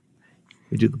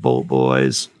 we do the Bullet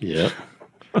Boys. Yeah.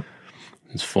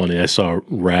 It's funny. I saw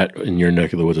Rat in your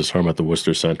neck of the woods this summer at the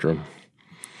Worcester Centrum.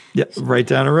 Yeah. Right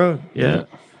down the road. Yeah.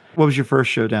 What was your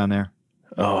first show down there?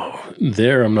 Oh,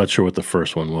 there, I'm not sure what the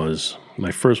first one was.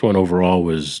 My first one overall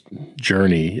was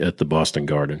Journey at the Boston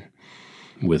Garden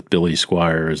with Billy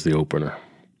Squier as the opener.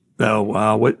 Oh,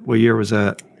 wow. What year was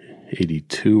that?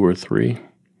 82 or 3.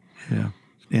 Yeah.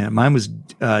 Yeah. Mine was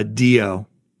Dio.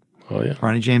 Oh, yeah.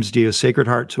 Ronnie James Dio, Sacred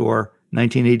Heart Tour,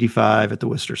 1985 at the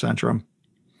Worcester Centrum.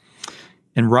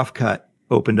 And Rough Cut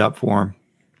opened up for him.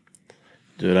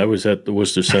 Dude, I was at the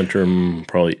Worcester Centrum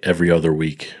probably every other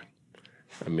week.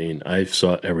 I mean, I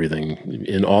saw everything.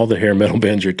 In all the hair metal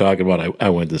bands you're talking about, I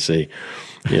went to see,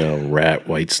 Rat,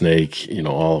 Whitesnake,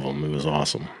 all of them. It was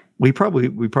awesome. We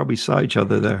probably saw each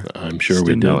other there. I'm sure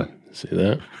we did. Know it. See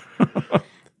that?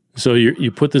 So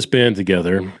you put this band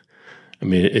together. I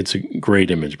mean, it's a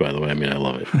great image, by the way. I mean, I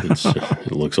love it.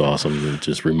 It looks awesome. It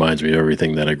just reminds me of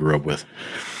everything that I grew up with.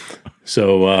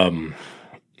 So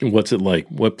what's it like?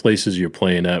 What places you're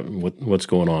playing at? What's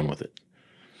going on with it?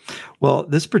 Well,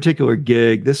 this particular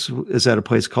gig, this is at a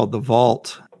place called The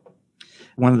Vault.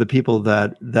 One of the people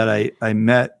that I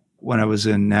met when I was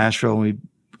in Nashville, and we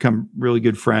become really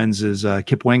good friends, is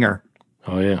Kip Winger.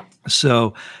 Oh yeah.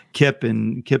 So Kip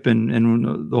and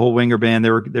the whole Winger band, they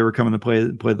were coming to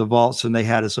play The Vault, so they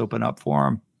had us open up for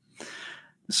them.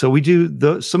 So we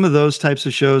do some of those types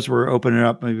of shows. We're opening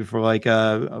up maybe for like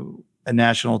a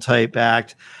national type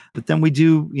act, but then we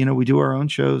do our own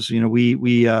shows.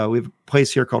 We have a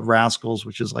place here called Rascals,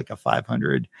 which is like a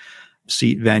 500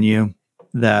 seat venue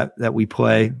that we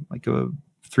play like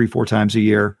 3-4 times a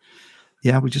year.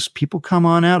 Yeah, people come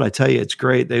on out. I tell you, it's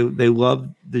great. They love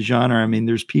the genre. I mean,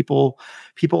 there's people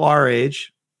our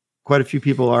age, quite a few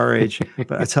people our age,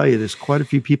 but I tell you, there's quite a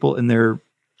few people in their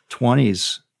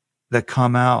 20s that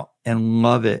come out and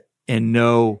love it and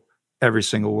know every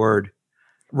single word.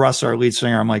 Russ, our lead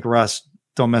singer, I'm like, Russ,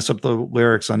 don't mess up the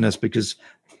lyrics on this, because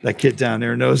that kid down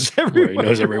there knows every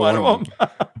one of them.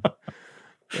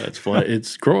 That's fun.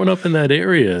 It's growing up in that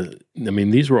area. I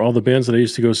mean, these were all the bands that I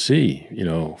used to go see.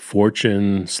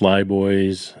 Fortune, Sly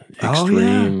Boys,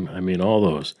 Extreme. Oh, yeah. I mean, all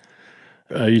those.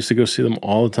 I used to go see them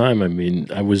all the time. I mean,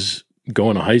 I was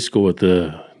going to high school with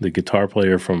the guitar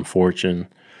player from Fortune.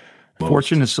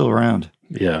 Fortune is still around.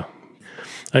 Yeah.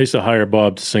 I used to hire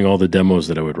Bob to sing all the demos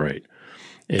that I would write.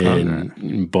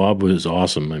 And Bob was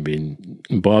awesome. I mean,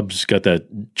 Bob's got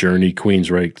that Journey,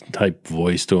 Queensryche type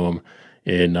voice to him.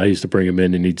 And I used to bring him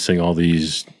in, and he'd sing all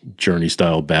these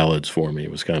Journey-style ballads for me. It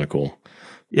was kind of cool.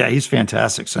 Yeah, he's a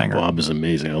fantastic singer. Bob is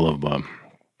amazing. I love Bob.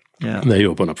 Yeah. And they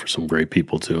open up for some great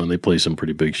people, too, and they play some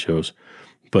pretty big shows.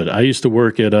 But I used to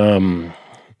work at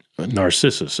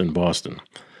Narcissus in Boston,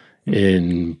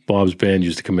 and Bob's band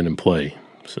used to come in and play.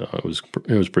 So it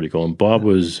was pretty cool. And Bob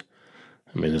was,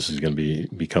 I mean, this is going to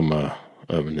become a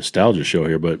nostalgia show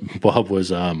here, but Bob was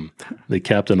the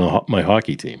captain of my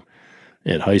hockey team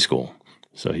at high school.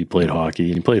 So he played hockey,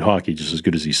 and he played hockey just as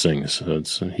good as he sings.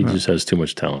 So he just has too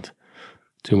much talent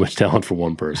for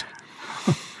one person.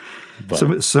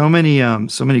 But, so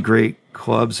many great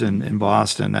clubs in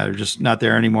Boston that are just not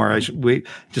there anymore. We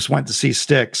just went to see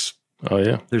Styx. Oh,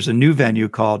 yeah. There's a new venue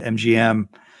called MGM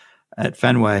at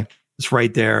Fenway. It's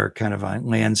right there, kind of on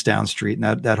Lansdowne Street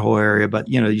and that whole area. But,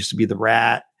 it used to be the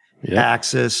Rat,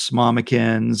 Axis,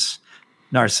 Mamikins,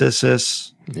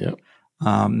 Narcissus. Yeah.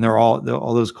 They're all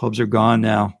those clubs are gone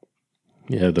now.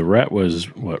 Yeah, the Rat was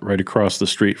right across the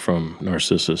street from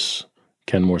Narcissus,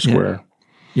 Kenmore Square.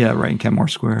 Yeah, right in Kenmore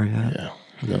Square. Yeah.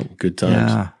 No, good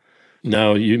times. Yeah.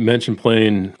 Now you mentioned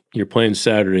you're playing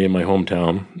Saturday in my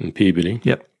hometown in Peabody.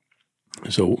 Yep.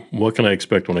 So what can I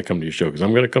expect when I come to your show? Because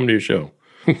I'm going to come to your show.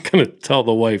 I'm going to tell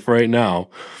the wife right now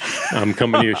I'm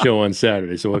coming to your show on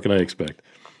Saturday. So what can I expect?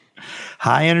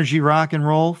 High energy rock and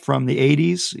roll from the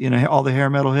 80s, all the hair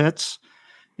metal hits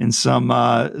and some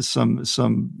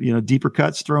deeper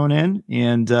cuts thrown in.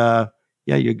 And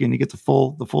you're going to get the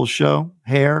full show,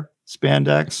 hair,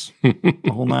 spandex,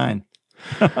 the whole nine.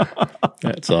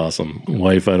 That's awesome.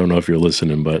 Wife, I don't know if you're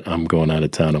listening, but I'm going out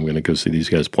of town. I'm going to go see these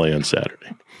guys play on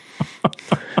Saturday.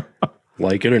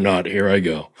 Like it or not, here I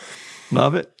go.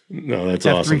 Love it. No, that's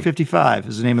awesome. 355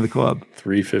 is the name of the club.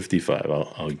 355.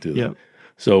 I'll do that. Yep.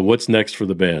 So what's next for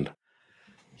the band?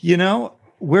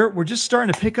 We're just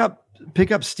starting to pick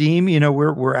up steam.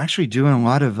 We're actually doing a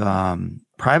lot of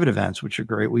private events, which are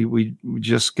great. We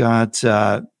just got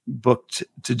booked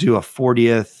to do a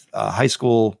 40th high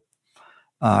school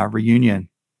reunion.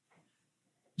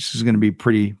 This is going to be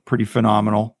pretty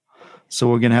phenomenal. So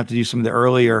we're going to have to do some of the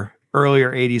earlier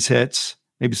 80s hits,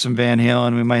 maybe some Van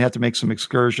Halen. We might have to make some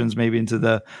excursions maybe into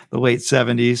the late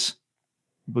 70s.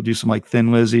 We'll do some like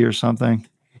Thin Lizzy or something.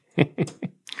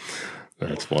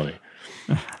 That's funny.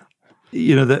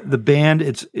 The band,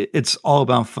 it's all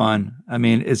about fun. I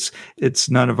mean, it's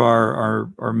none of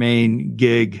our main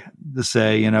gig to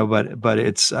say, but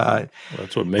it's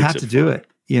that's what makes have it to fun. do it.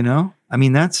 I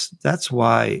mean, that's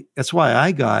why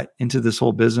I got into this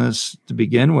whole business to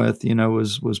begin with.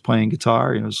 Was playing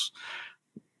guitar. Was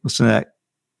listening to that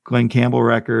Glenn Campbell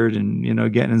record, and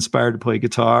getting inspired to play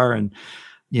guitar, and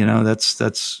you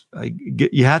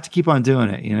have to keep on doing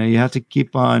it. You have to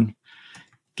keep on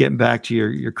getting back to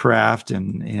your craft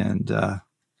and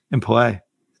play.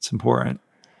 It's important.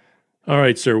 All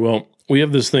right, sir. Well, we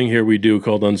have this thing here we do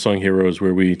called Unsung Heroes,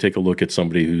 where we take a look at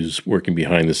somebody who's working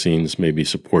behind the scenes, maybe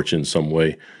support you in some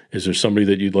way. Is there somebody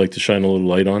that you'd like to shine a little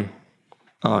light on?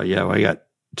 Oh, yeah. Well, I got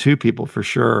two people for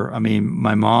sure. I mean,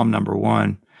 my mom, number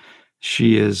one,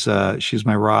 she's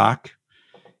my rock.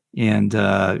 And,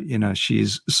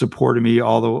 she's supported me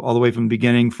all the way from the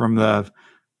beginning, from the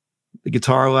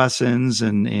guitar lessons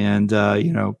and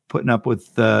putting up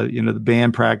with, the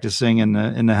band practicing in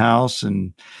the house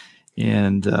and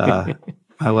my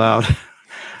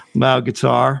loud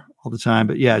guitar all the time.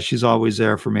 But yeah, she's always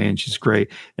there for me and she's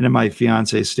great. And then my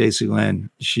fiance, Stacy Lynn,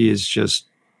 she is just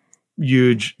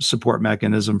huge support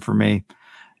mechanism for me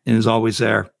and is always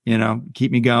there,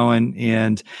 keep me going.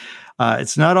 And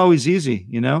it's not always easy,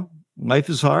 life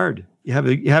is hard. You have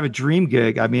a dream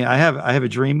gig. I mean, I have a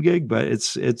dream gig, but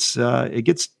it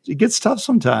gets tough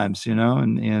sometimes,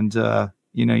 and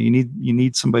you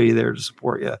need somebody there to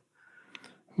support you.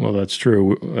 Well, that's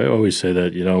true. I always say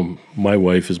that, my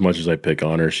wife, as much as I pick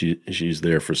on her, she's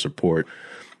there for support.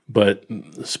 But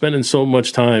spending so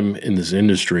much time in this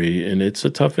industry, and it's a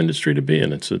tough industry to be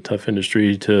in. It's a tough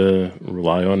industry to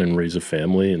rely on and raise a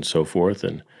family and so forth.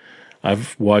 And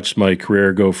I've watched my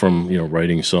career go from,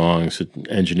 writing songs to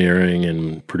engineering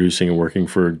and producing and working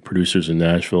for producers in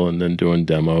Nashville and then doing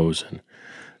demos. And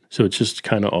so it's just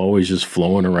kind of always just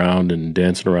flowing around and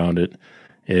dancing around it.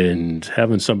 And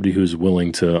having somebody who's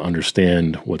willing to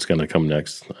understand what's going to come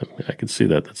next, I can see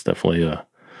that. That's definitely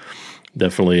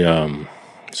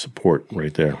support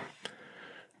right there.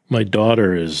 My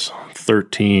daughter is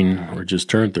 13 or just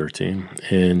turned 13,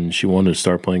 and she wanted to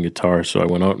start playing guitar, so I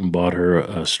went out and bought her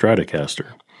a Stratocaster.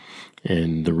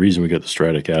 And the reason we got the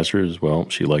Stratocaster is, well,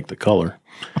 she liked the color.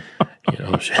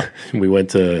 We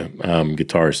went to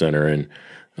Guitar Center and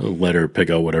let her pick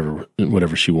out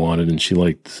whatever she wanted, and she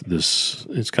liked this.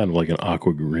 It's kind of like an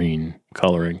aqua green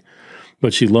coloring,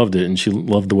 but she loved it, and she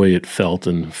loved the way it felt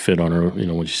and fit on her,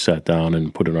 when she sat down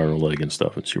and put it on her leg and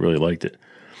stuff, and she really liked it.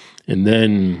 And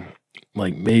then,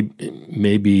 like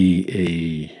maybe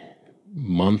a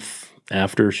month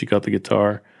after she got the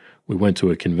guitar, we went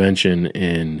to a convention,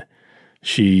 and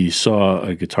she saw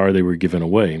a guitar they were giving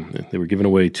away. They were giving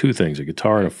away two things, a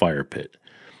guitar and a fire pit.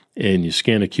 And you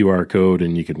scan a QR code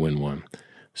and you could win one.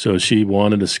 So she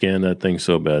wanted to scan that thing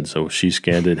so bad. So she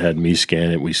scanned it, had me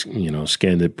scan it. We,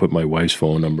 scanned it, put my wife's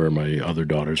phone number, my other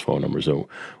daughter's phone number. So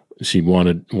she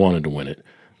wanted to win it.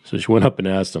 So she went up and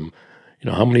asked them,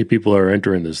 how many people are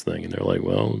entering this thing? And they're like,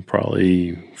 well,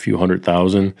 probably a few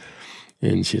 100,000.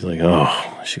 And she's like,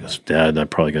 she goes, Dad, I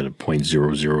probably got a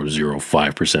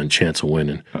 0.0005% chance of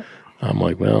winning. I'm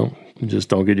like, well, just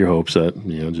don't get your hopes up,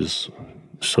 just.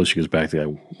 So she goes back to the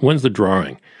guy, when's the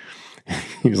drawing?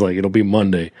 He's like, it'll be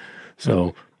Monday.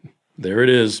 So there it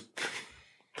is.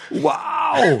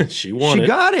 Wow. She won it. She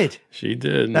got it. She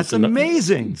did. That's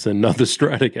amazing. It's another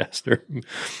Stratocaster.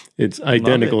 It's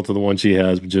identical to the one she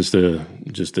has, but just a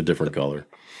different color.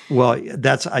 Well,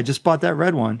 I just bought that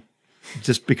red one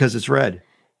just because it's red.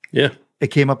 Yeah. It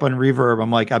came up on Reverb.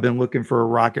 I'm like, I've been looking for a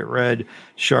rocket red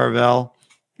Charvel.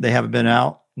 They haven't been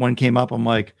out. One came up. I'm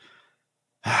like,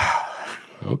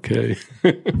 okay.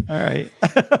 All right.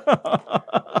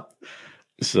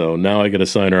 So now I got to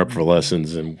sign her up for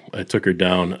lessons, and I took her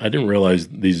down. I didn't realize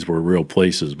these were real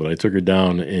places, but I took her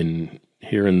down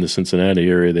here in the Cincinnati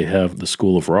area. They have the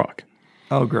School of Rock.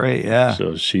 Oh, great. Yeah.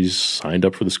 So she's signed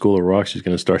up for the School of Rock. She's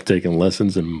going to start taking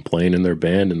lessons and playing in their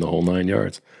band and the whole 9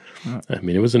 yards. I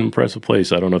mean, it was an impressive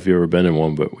place. I don't know if you've ever been in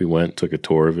one, but we went, took a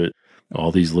tour of it.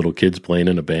 All these little kids playing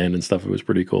in a band and stuff. It was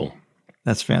pretty cool.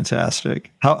 That's fantastic.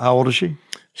 How old is she?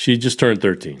 She just turned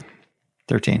 13.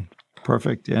 13.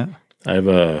 Perfect. Yeah. I have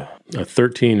a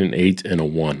 13, an 8, and a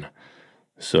 1.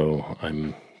 So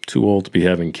I'm too old to be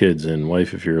having kids. And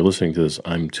wife, if you're listening to this,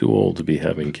 I'm too old to be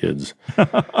having kids.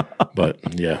 But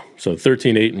yeah, so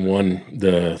 13, 8, and 1.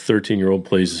 The 13-year-old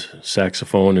plays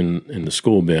saxophone in the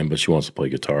school band, but she wants to play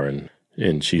guitar.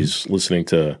 And she's listening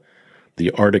to the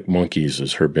Arctic Monkeys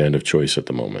is her band of choice at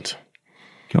the moment.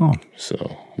 Cool.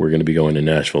 So we're going to be going to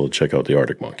Nashville to check out the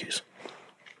Arctic Monkeys.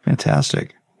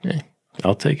 Fantastic. Hey,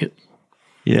 I'll take it.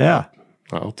 Yeah.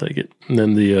 I'll take it. And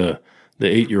then the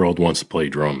 8-year-old wants to play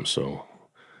drums, so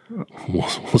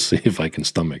we'll see if I can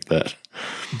stomach that.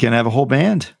 You can have a whole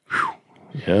band.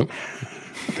 Yeah.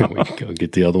 Then we can go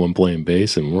get the other one playing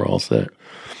bass, and we're all set.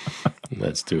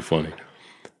 That's too funny.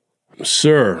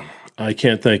 Sir, I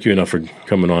can't thank you enough for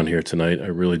coming on here tonight. I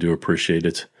really do appreciate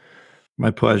it.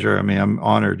 My pleasure. I mean, I'm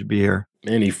honored to be here.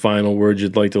 Any final words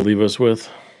you'd like to leave us with?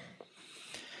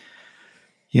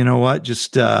 You know what?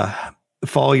 Just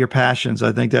follow your passions.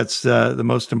 I think that's the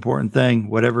most important thing.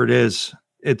 Whatever it is,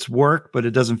 it's work, but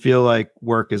it doesn't feel like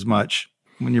work as much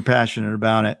when you're passionate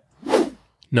about it.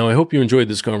 Now, I hope you enjoyed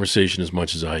this conversation as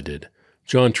much as I did.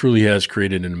 John truly has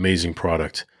created an amazing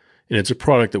product, and it's a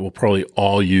product that we'll probably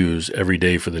all use every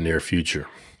day for the near future.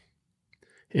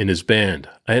 In his band,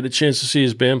 I had a chance to see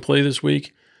his band play this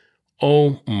week.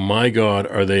 Oh my God,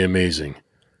 are they amazing.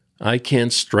 I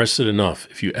can't stress it enough.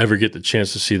 If you ever get the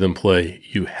chance to see them play,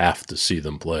 you have to see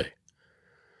them play.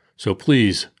 So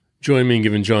please, join me in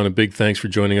giving John a big thanks for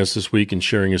joining us this week and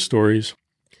sharing his stories.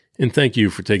 And thank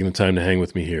you for taking the time to hang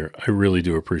with me here. I really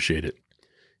do appreciate it.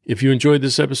 If you enjoyed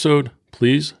this episode,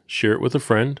 please share it with a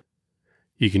friend.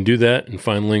 You can do that and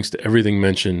find links to everything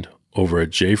mentioned over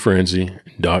at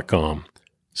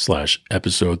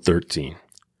jfranzi.com/episode 13.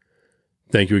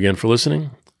 Thank you again for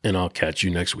listening, and I'll catch you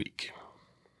next week.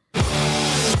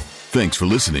 Thanks for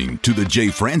listening to The Jay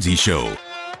Franzi Show.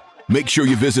 Make sure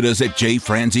you visit us at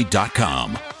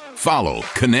jfranzi.com. Follow,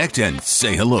 connect, and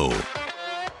say hello.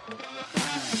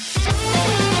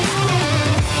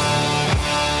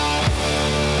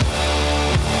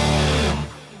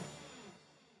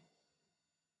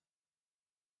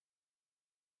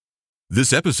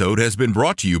 This episode has been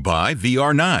brought to you by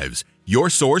VR Knives, your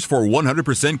source for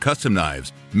 100% custom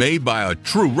knives made by a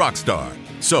true rock star.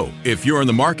 So, if you're in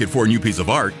the market for a new piece of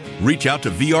art, reach out to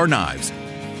VR Knives.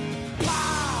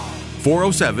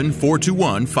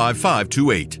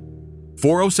 407-421-5528.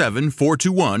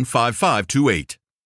 407-421-5528.